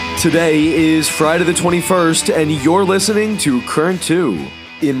Today is Friday the 21st, and you're listening to Current 2.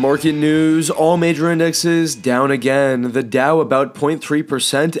 In market news, all major indexes down again. The Dow about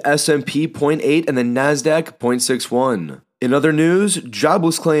 0.3%, S&P 0.8%, and the Nasdaq 0.61%. In other news,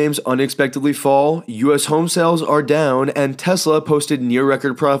 jobless claims unexpectedly fall, U.S. home sales are down, and Tesla posted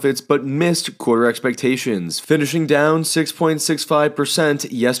near-record profits but missed quarter expectations, finishing down 6.65%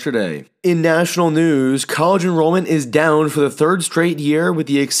 yesterday. In national news, college enrollment is down for the third straight year with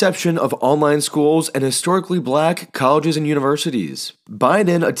the exception of online schools and historically black colleges and universities.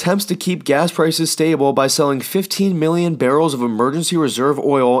 Biden attempts to keep gas prices stable by selling 15 million barrels of emergency reserve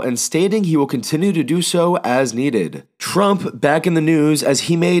oil and stating he will continue to do so as needed. Trump back in the news as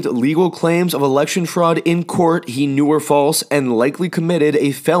he made legal claims of election fraud in court he knew were false and likely committed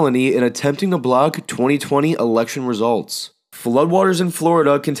a felony in attempting to block 2020 election results. Floodwaters in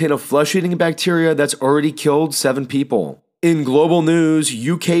Florida contain a flesh-eating bacteria that's already killed 7 people. In global news,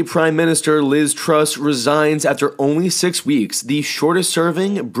 UK Prime Minister Liz Truss resigns after only 6 weeks, the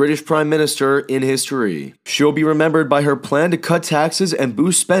shortest-serving British Prime Minister in history. She'll be remembered by her plan to cut taxes and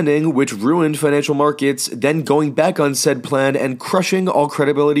boost spending, which ruined financial markets, then going back on said plan and crushing all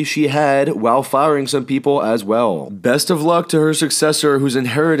credibility she had while firing some people as well. Best of luck to her successor, who's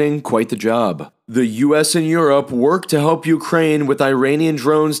inheriting quite the job. The US and Europe work to help Ukraine with Iranian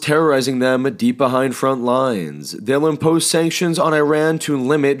drones terrorizing them deep behind front lines. They'll impose sanctions on Iran to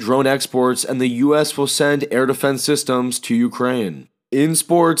limit drone exports, and the US will send air defense systems to Ukraine. In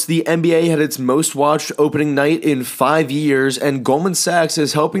sports, the NBA had its most watched opening night in 5 years, and Goldman Sachs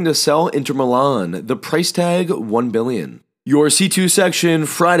is helping to sell Inter Milan. The price tag, $1 billion. Your C2 section,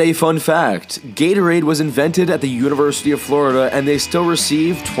 Friday fun fact. Gatorade was invented at the University of Florida and they still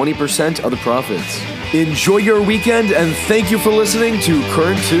receive 20% of the profits. Enjoy your weekend and thank you for listening to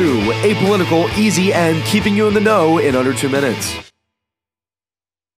Current 2, apolitical, easy, and keeping you in the know in under 2 minutes.